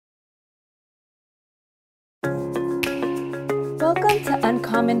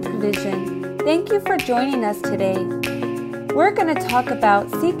Uncommon Provision. Thank you for joining us today. We're going to talk about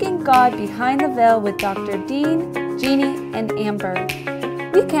seeking God behind the veil with Dr. Dean, Jeannie, and Amber.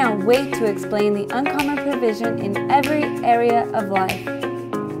 We can't wait to explain the uncommon provision in every area of life.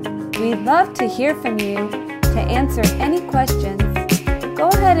 We'd love to hear from you. To answer any questions, go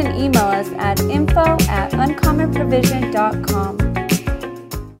ahead and email us at info@uncommonprovision.com.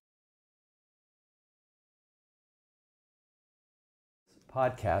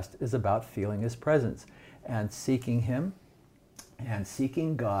 Podcast is about feeling His presence and seeking Him and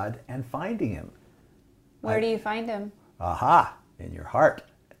seeking God and finding Him. Where do you find Him? Aha, in your heart.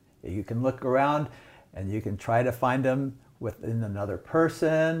 You can look around and you can try to find Him within another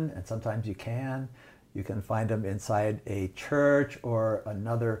person, and sometimes you can. You can find Him inside a church or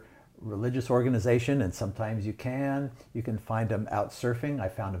another religious organization, and sometimes you can. You can find Him out surfing. I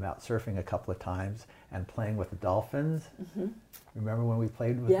found Him out surfing a couple of times and playing with the dolphins. Mm-hmm. Remember when we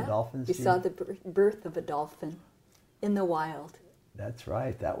played with the dolphins? We saw the birth of a dolphin in the wild. That's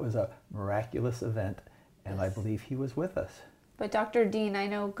right. That was a miraculous event, and yes. I believe He was with us. But Dr. Dean, I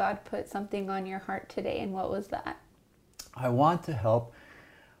know God put something on your heart today, and what was that? I want to help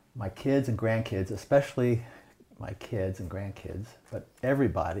my kids and grandkids, especially my kids and grandkids, but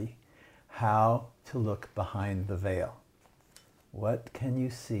everybody, how to look behind the veil. What can you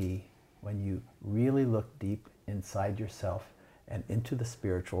see when you really look deep inside yourself and into the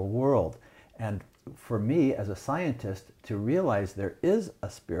spiritual world? And for me, as a scientist, to realize there is a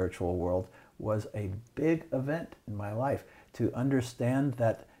spiritual world was a big event in my life. To understand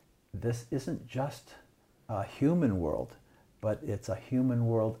that this isn't just a human world, but it's a human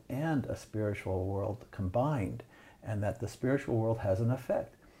world and a spiritual world combined, and that the spiritual world has an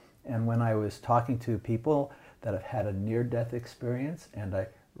effect. And when I was talking to people that have had a near-death experience, and I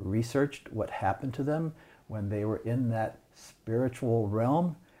researched what happened to them when they were in that spiritual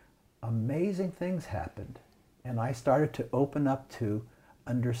realm, amazing things happened. And I started to open up to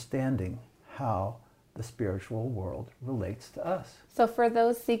understanding how the spiritual world relates to us. So for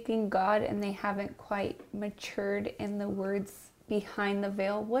those seeking God and they haven't quite matured in the words behind the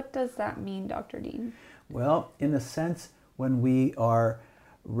veil, what does that mean, Dr. Dean? Well, in a sense, when we are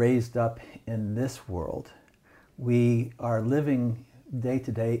raised up in this world, we are living day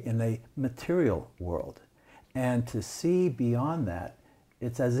to day in a material world. And to see beyond that,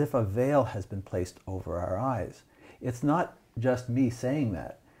 it's as if a veil has been placed over our eyes. It's not just me saying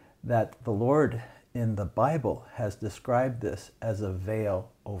that the Lord in the Bible has described this as a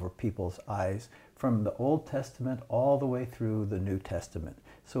veil over people's eyes from the Old Testament all the way through the New Testament.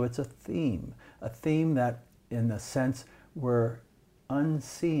 So it's a theme that, in a sense, we're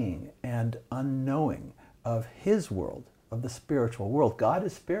unseeing and unknowing of His world, of the spiritual world. God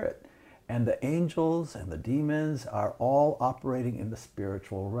is spirit, and the angels and the demons are all operating in the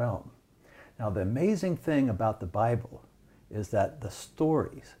spiritual realm. Now, the amazing thing about the Bible is that the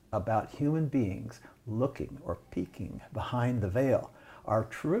stories about human beings looking or peeking behind the veil are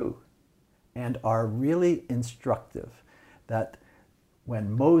true and are really instructive. That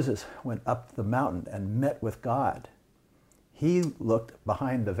when Moses went up the mountain and met with God, he looked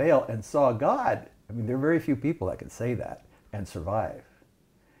behind the veil and saw God. I mean, there are very few people that can say that and survive.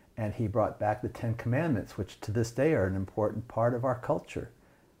 And he brought back the 10 Commandments, which to this day are an important part of our culture.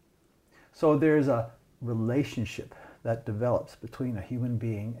 So there's a relationship that develops between a human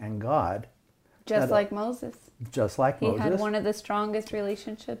being and God. Just like Moses. Just like Moses. He had one of the strongest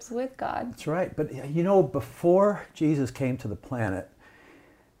relationships with God. That's right. But you know, before Jesus came to the planet,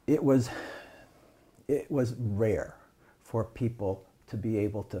 it was rare for people to be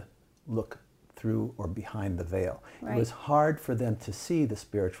able to look through or behind the veil. Right. It was hard for them to see the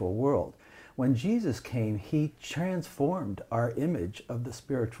spiritual world. When Jesus came, He transformed our image of the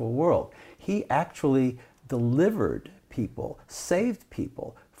spiritual world. He actually delivered people, saved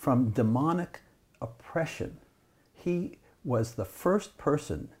people from demonic oppression. He was the first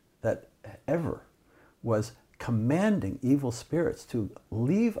person that ever was commanding evil spirits to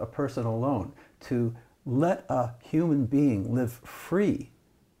leave a person alone, to let a human being live free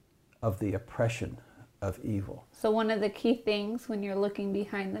of the oppression of evil. So one of the key things when you're looking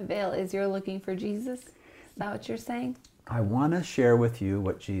behind the veil is you're looking for Jesus? Is that what you're saying? I want to share with you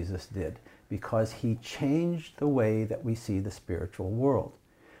what Jesus did, because He changed the way that we see the spiritual world.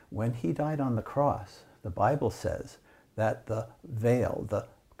 When He died on the cross, the Bible says that the veil, the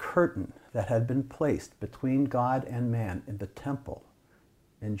curtain that had been placed between God and man in the temple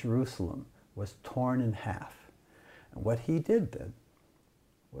in Jerusalem was torn in half. And what He did then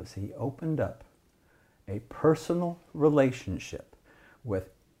was He opened up a personal relationship with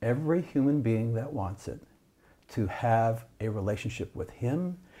every human being that wants it to have a relationship with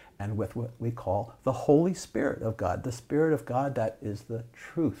Him and with what we call the Holy Spirit of God, the Spirit of God that is the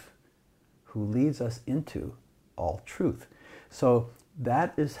truth, who leads us into all truth. So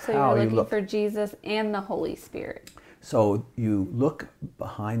that is So how you're you looking look. for Jesus and the Holy Spirit. So you look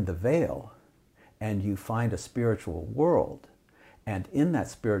behind the veil and you find a spiritual world. And in that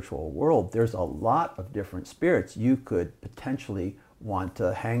spiritual world, there's a lot of different spirits you could potentially want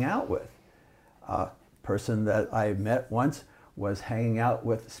to hang out with. A person that I met once was hanging out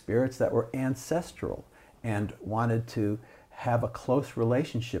with spirits that were ancestral and wanted to have a close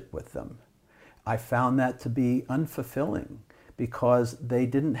relationship with them. I found that to be unfulfilling because they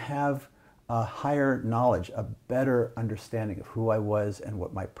didn't have a higher knowledge, a better understanding of who I was and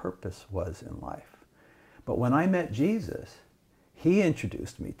what my purpose was in life. But when I met Jesus, He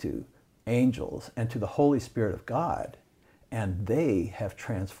introduced me to angels and to the Holy Spirit of God, and they have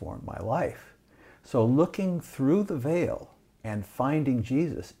transformed my life. So looking through the veil and finding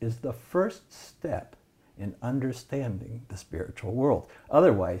Jesus is the first step in understanding the spiritual world.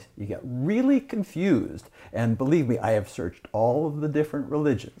 Otherwise, you get really confused. And believe me, I have searched all of the different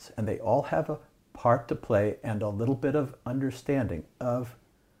religions, and they all have a part to play and a little bit of understanding of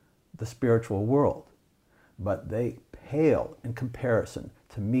the spiritual world. But they pale in comparison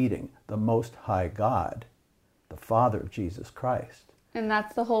to meeting the Most High God, the Father of Jesus Christ. And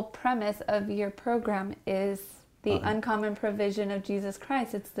that's the whole premise of your program, is the uncommon provision of Jesus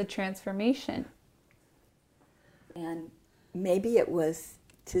Christ. It's the transformation. And maybe it was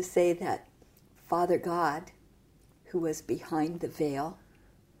to say that Father God, who was behind the veil,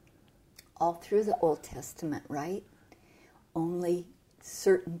 all through the Old Testament, right? Only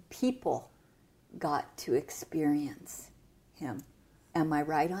certain people got to experience Him. Am I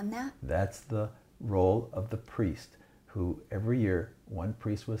right on that? That's the role of the priest, who every year one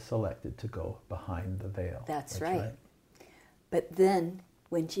priest was selected to go behind the veil. That's right. But then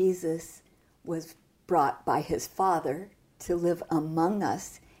when Jesus was brought by His Father to live among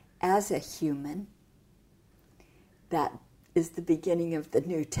us as a human, that is the beginning of the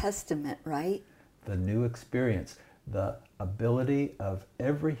New Testament, right? The new experience, the ability of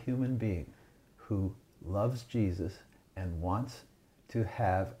every human being who loves Jesus and wants to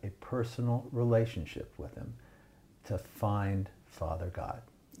have a personal relationship with Him to find Father God.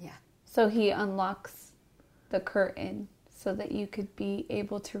 Yeah. So He unlocks the curtain so that you could be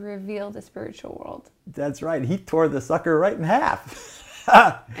able to reveal the spiritual world. That's right. He tore the sucker right in half.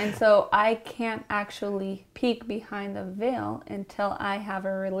 And so I can't actually peek behind the veil until I have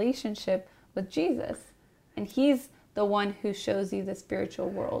a relationship with Jesus. And He's the one who shows you the spiritual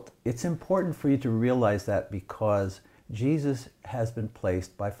world. It's important for you to realize that because Jesus has been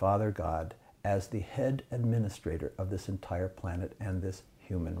placed by Father God as the head administrator of this entire planet and this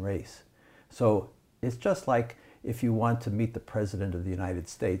human race. So it's just like if you want to meet the President of the United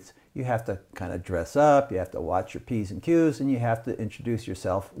States, you have to kind of dress up, you have to watch your P's and Q's, and you have to introduce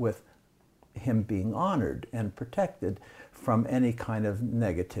yourself with him being honored and protected from any kind of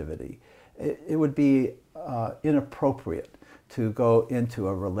negativity. It would be inappropriate to go into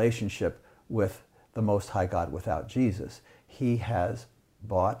a relationship with the Most High God without Jesus. He has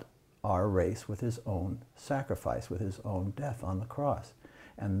bought our race with His own sacrifice, with His own death on the cross.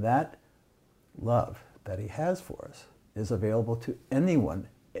 And that love that He has for us is available to anyone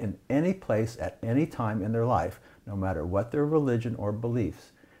in any place at any time in their life, no matter what their religion or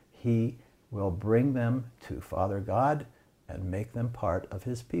beliefs. He will bring them to Father God and make them part of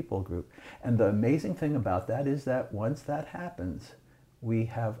His people group. And the amazing thing about that is that once that happens, we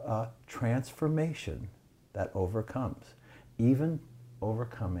have a transformation that overcomes, even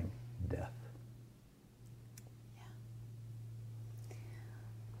overcoming death.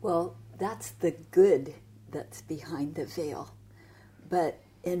 Well, that's the good that's behind the veil. But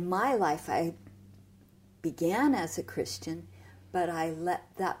in my life, I began as a Christian, but I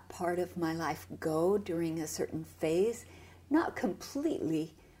let that part of my life go during a certain phase, not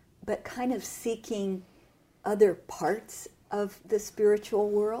completely, but kind of seeking other parts of the spiritual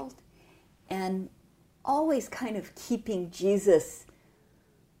world and always kind of keeping Jesus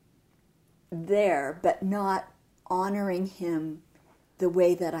there, but not honoring Him the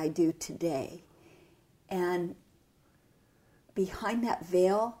way that I do today. And behind that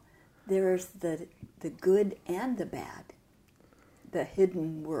veil, there's the good and the bad, the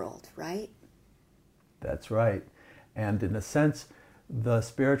hidden world, right? That's right. And in a sense, the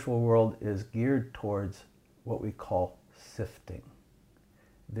spiritual world is geared towards what we call sifting.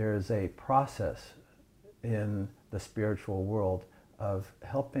 There's a process in the spiritual world of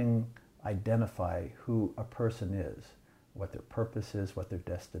helping identify who a person is, what their purpose is, what their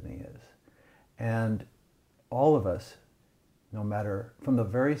destiny is. And all of us, no matter from the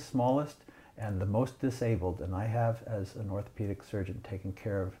very smallest and the most disabled, and I have as an orthopedic surgeon taken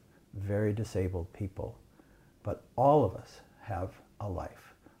care of very disabled people, but all of us have a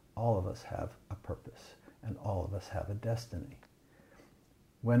life, all of us have a purpose, and all of us have a destiny.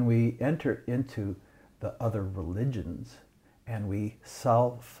 When we enter into the other religions and we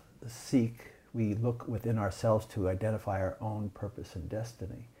self-seek, we look within ourselves to identify our own purpose and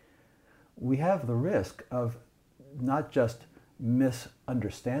destiny, we have the risk of not just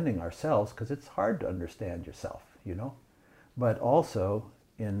misunderstanding ourselves, because it's hard to understand yourself, but also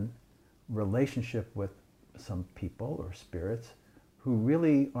in relationship with some people or spirits who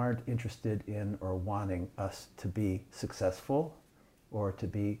really aren't interested in or wanting us to be successful or to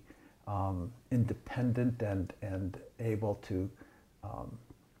be independent and able to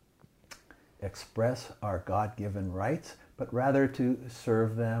express our God-given rights, but rather to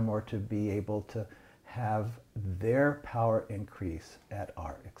serve them or to be able to have their power increase at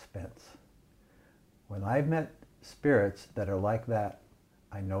our expense. When I've met spirits that are like that,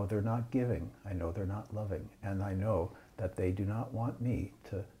 I know they're not giving, I know they're not loving, and I know that they do not want me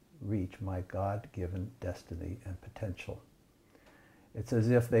to reach my God-given destiny and potential. It's as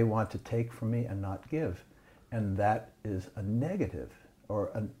if they want to take from me and not give, and that is a negative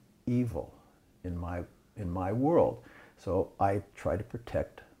or an evil in my world. So I try to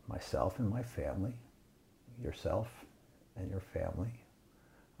protect myself and my family, yourself and your family.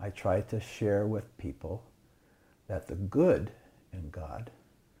 I try to share with people that the good in God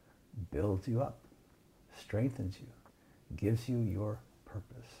builds you up, strengthens you, gives you your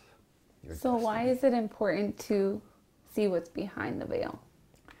purpose. Your so destiny. Why is it important to see what's behind the veil?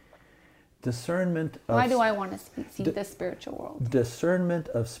 Discernment of... Why do I want to see the spiritual world? Discernment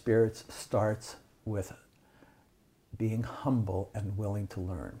of spirits starts with being humble and willing to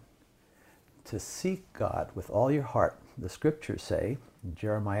learn. To seek God with all your heart. The scriptures say, in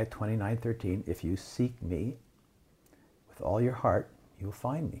Jeremiah 29:13, if you seek me with all your heart, you'll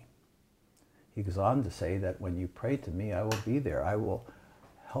find me. He goes on to say that when you pray to me, I will be there. I will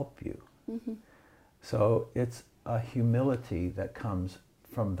help you. Mm-hmm. So it's a humility that comes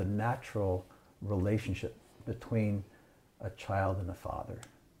from the natural relationship between a child and a father,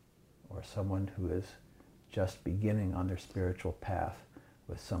 or someone who is just beginning on their spiritual path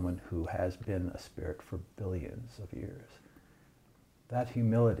with someone who has been a spirit for billions of years. That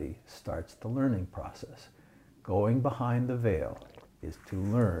humility starts the learning process. Going behind the veil is to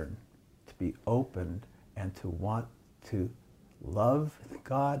learn, to be opened, and to want to love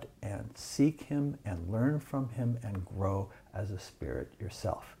God and seek Him and learn from Him and grow as a spirit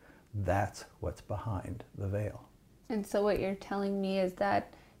yourself. That's what's behind the veil. And so what you're telling me is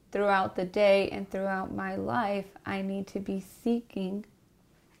that throughout the day and throughout my life, I need to be seeking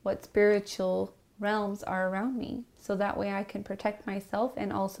what spiritual realms are around me, so that way I can protect myself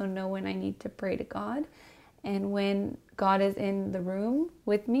and also know when I need to pray to God. And when God is in the room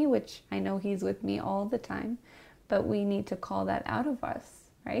with me, which I know He's with me all the time, but we need to call that out of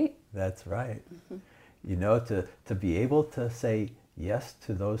us, right? That's right. Mm-hmm. To be able to say yes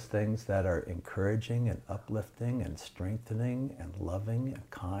to those things that are encouraging and uplifting and strengthening and loving and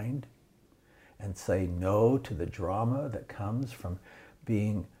kind, and say no to the drama that comes from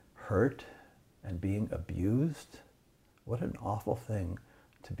being hurt and being abused. What an awful thing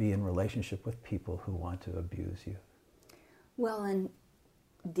to be in relationship with people who want to abuse you. Well, and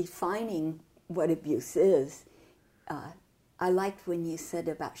defining what abuse is, I liked when you said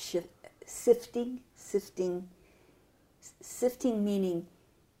about sifting meaning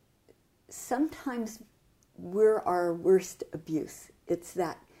sometimes we're our worst abuse. It's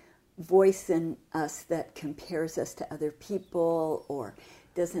that voice in us that compares us to other people or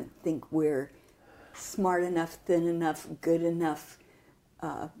doesn't think we're smart enough, thin enough, good enough,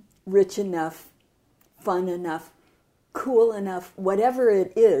 rich enough, fun enough, cool enough, whatever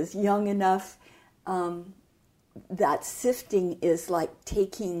it is, young enough. That sifting is like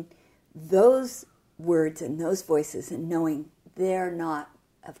taking those words and those voices and knowing they're not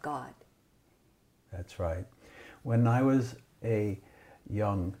of God. That's right. When I was a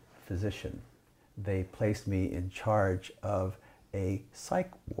young physician, they placed me in charge of a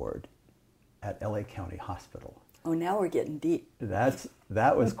psych ward at LA County Hospital. Oh, now we're getting deep. That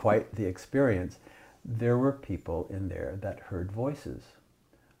was quite the experience. There were people in there that heard voices.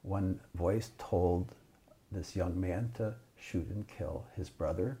 One voice told this young man to shoot and kill his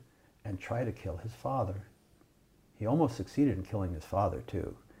brother and try to kill his father. He almost succeeded in killing his father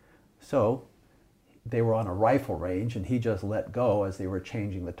too. So they were on a rifle range and he just let go as they were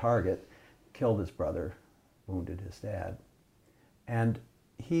changing the target, killed his brother, wounded his dad. And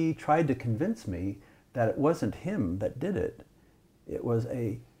he tried to convince me that it wasn't him that did it. It was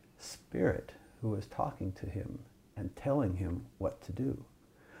a spirit who was talking to him and telling him what to do.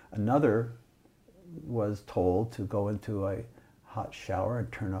 Another was told to go into a hot shower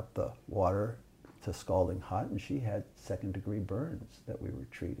and turn up the water to scalding hot, and she had second-degree burns that we were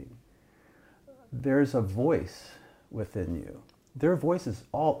treating. There's a voice within you. There are voices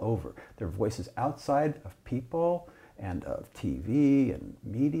all over. There are voices outside of people and of TV and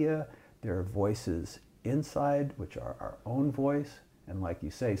media. There are voices inside, which are our own voice. And like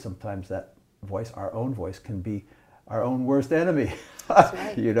you say, sometimes that voice, our own voice, can be our own worst enemy. That's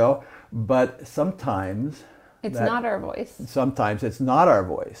right. You know? But sometimes It's not our voice. Sometimes it's not our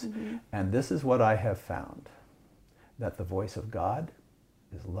voice. Mm-hmm. And this is what I have found, that the voice of God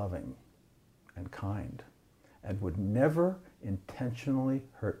is loving and kind and would never intentionally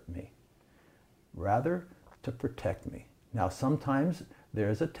hurt me, rather to protect me. Now, sometimes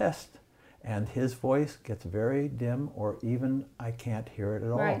there's a test and his voice gets very dim, or even I can't hear it at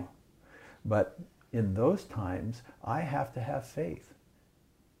Right. all. But in those times, I have to have faith.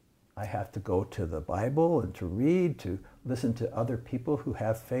 I have to go to the Bible and to read, to listen to other people who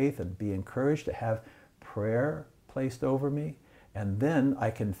have faith and be encouraged, to have prayer placed over me. And then I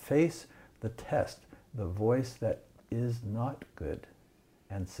can face the test, the voice that is not good,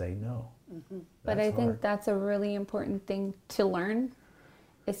 and say no. Mm-hmm. But That's I think hard. that's a really important thing to learn,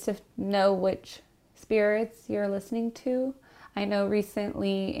 is to know which spirits you're listening to. I know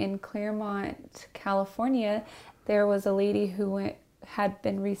recently in Claremont, California, there was a lady who had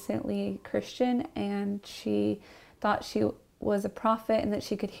been recently Christian, and she thought she was a prophet and that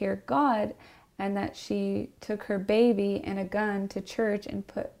she could hear God, and that she took her baby and a gun to church and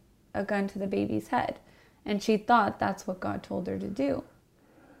put a gun to the baby's head. And she thought that's what God told her to do.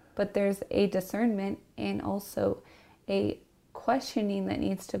 But there's a discernment and also a questioning that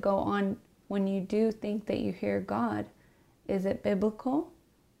needs to go on when you do think that you hear God. Is it biblical?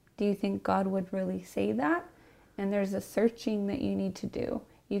 Do you think God would really say that? And there's a searching that you need to do.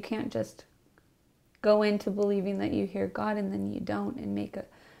 You can't just go into believing that you hear God and then you don't, and make a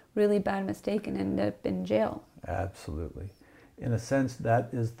really bad mistake and end up in jail. Absolutely. In a sense, that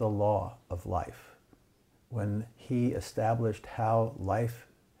is the law of life. When he established how life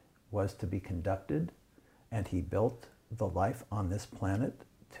was to be conducted, and he built the life on this planet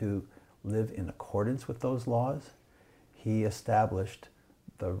to live in accordance with those laws, he established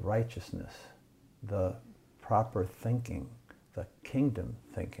the righteousness, the proper thinking, the kingdom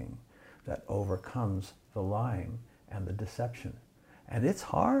thinking that overcomes the lying and the deception. And it's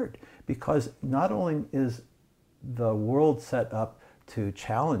hard, because not only is the world set up to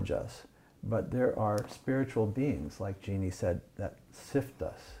challenge us, but there are spiritual beings, like Jeannie said, that sift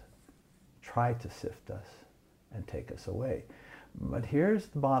us, try to sift us, and take us away. But here's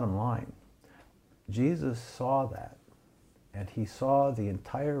the bottom line. Jesus saw that, and he saw the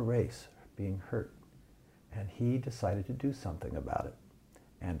entire race being hurt, and he decided to do something about it.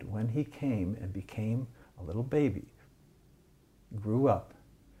 And when he came and became a little baby, grew up,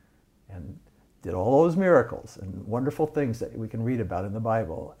 and did all those miracles and wonderful things that we can read about in the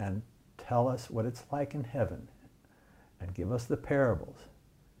Bible, and tell us what it's like in heaven, and give us the parables,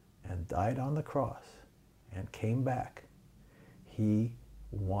 and died on the cross, and came back, he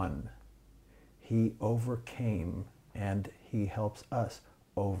won. He overcame, and he helps us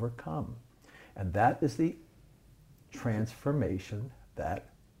overcome. And that is the transformation that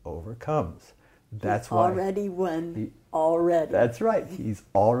overcomes. That's He's why already won. Already. That's right. He's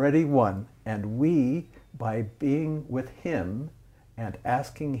already won. And we, by being with him and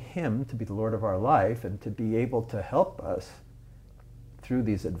asking him to be the Lord of our life and to be able to help us through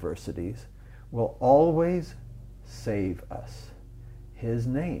these adversities, will always save us. His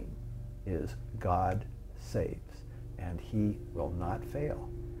name is God Saves, and he will not fail.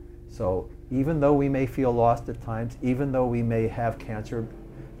 So even though we may feel lost at times, even though we may have cancer,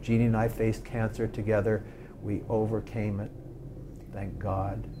 Jeannie and I faced cancer together, we overcame it. Thank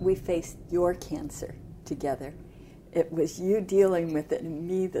God. We faced your cancer together. It was you dealing with it and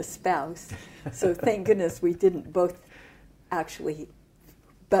me, the spouse. So thank goodness we didn't both actually.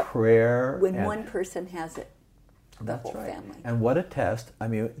 But Prayer. when and, one person has it, the that's whole right. family. And what a test. I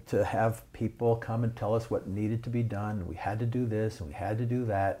mean, to have people come and tell us what needed to be done, and we had to do this, and we had to do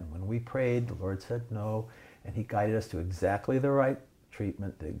that, and when we prayed, the Lord said no, and he guided us to exactly the right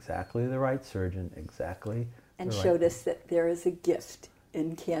treatment, to exactly the right surgeon, exactly And the right showed thing. us that there is a gift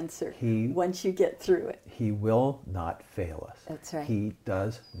in cancer He- once you get through it. He will not fail us. That's right. He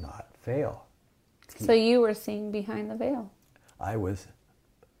does not fail. So you were seeing behind the veil. I was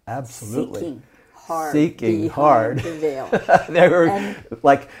absolutely Seeking hard. Seeking behind hard. the veil. They were And-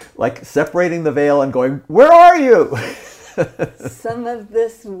 like separating the veil and going, "Where are you?" Some of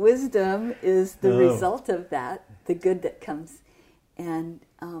this wisdom is the result of that, the good that comes, and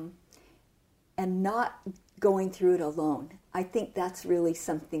not going through it alone. I think that's really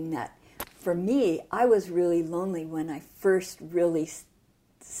something that, for me, I was really lonely when I first really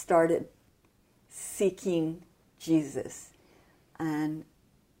started seeking Jesus, and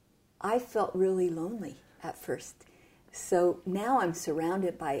I felt really lonely at first. So now I'm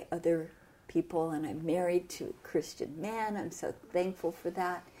surrounded by other people, and I'm married to a Christian man. I'm so thankful for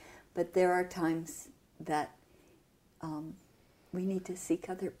that. But there are times that we need to seek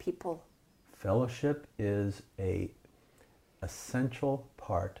other people. Fellowship is a essential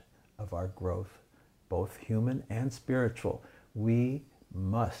part of our growth, both human and spiritual. We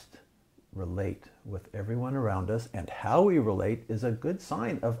must relate with everyone around us, and how we relate is a good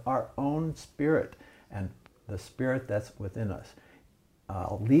sign of our own spirit and the spirit that's within us.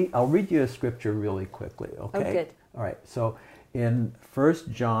 I'll read you a scripture really quickly, okay? Oh, good. All right, so in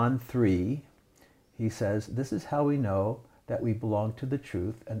 1 John 3, he says, "This is how we know that we belong to the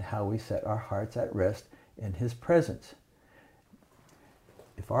truth and how we set our hearts at rest in his presence.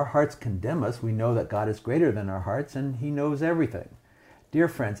 If our hearts condemn us, we know that God is greater than our hearts and he knows everything. Dear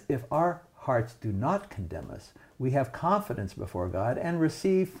friends, if our hearts do not condemn us, we have confidence before God and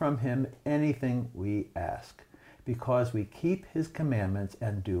receive from him anything we ask, because we keep his commandments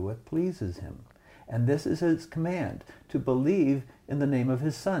and do what pleases him. And this is his command, to believe in the name of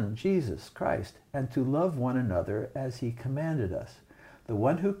his Son, Jesus Christ, and to love one another as he commanded us. The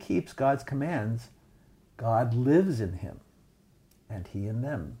one who keeps God's commands, God lives in him, and he in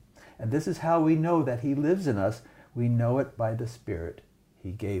them. And this is how we know that he lives in us. We know it by the Spirit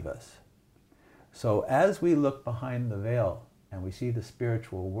he gave us." So as we look behind the veil and we see the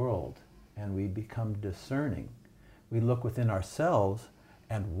spiritual world and we become discerning, we look within ourselves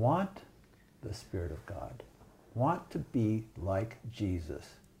and want the Spirit of God, want to be like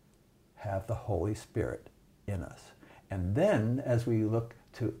Jesus, have the Holy Spirit in us. And then as we look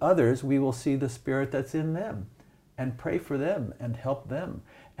to others, we will see the Spirit that's in them and pray for them and help them.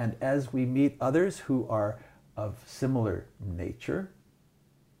 And as we meet others who are of similar nature,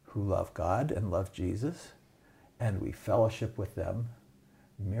 who love God and love Jesus, and we fellowship with them,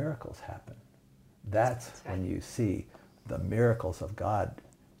 miracles happen. That's when you see the miracles of God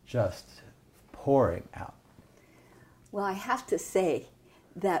just pouring out. Well, I have to say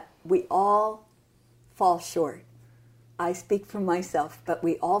that we all fall short. I speak for myself, but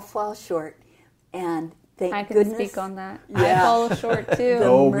we all fall short, and thank I can goodness. speak on that. Yeah. I fall short too. The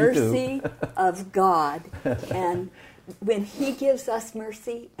Oh, me too. mercy of God. And when he gives us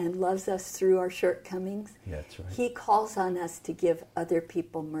mercy and loves us through our shortcomings, That's right. he calls on us to give other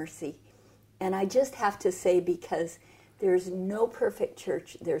people mercy. And I just have to say, because there's no perfect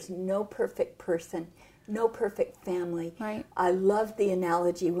church, there's no perfect person, no perfect family. Right. I love the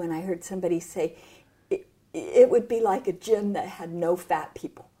analogy when I heard somebody say, it would be like a gym that had no fat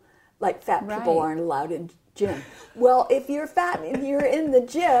people. Like fat people Right. aren't allowed in gym. Well, if you're fat and you're in the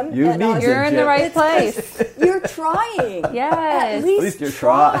gym, You and need on- to You're in the Gym. right place. you're trying. Yes. At least, least you're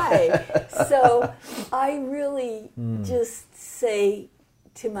try. So I really just say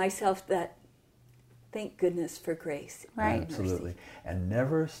to myself that thank goodness for grace. and Right. mercy. Absolutely. And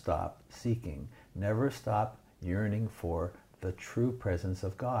never stop seeking, never stop yearning for the true presence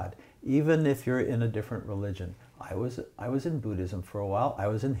of God. Even if you're in a different religion. I was in Buddhism for a while. I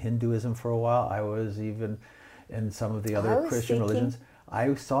was in Hinduism for a while. I was even in some of the I other was Christian seeking. religions.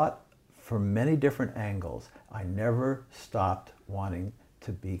 I saw it from many different angles. I never stopped wanting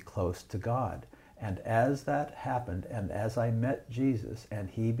to be close to God. And as that happened, and as I met Jesus and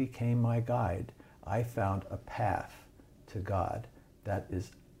he became my guide, I found a path to God that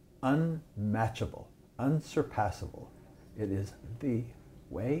is unmatchable, unsurpassable. It is the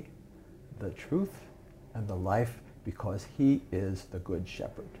way, the truth, and the life, because he is the good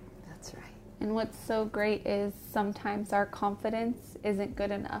shepherd. That's right. And what's so great is sometimes our confidence isn't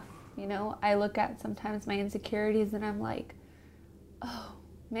good enough. You know, I look at sometimes my insecurities and I'm like, oh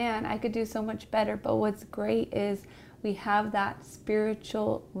man, I could do so much better. But what's great is we have that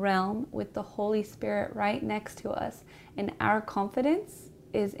spiritual realm with the Holy Spirit right next to us, and our confidence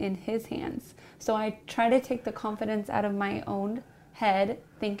is in his hands. So I try to take the confidence out of my own head,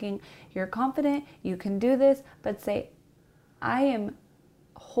 thinking you're confident, you can do this, but say, I am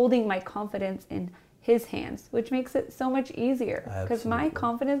holding my confidence in his hands, which makes it so much easier, because my Absolutely.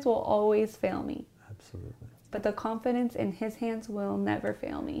 confidence will always fail me, Absolutely. but the confidence in his hands will never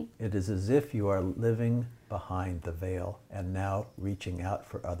fail me. It is as if you are living behind the veil and now reaching out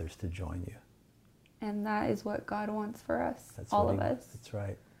for others to join you. And that is what God wants for us, That's all what of us. That's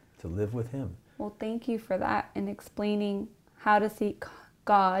right. To live with him. Well, thank you for that and explaining how to seek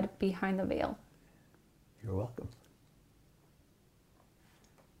God behind the veil. You're welcome.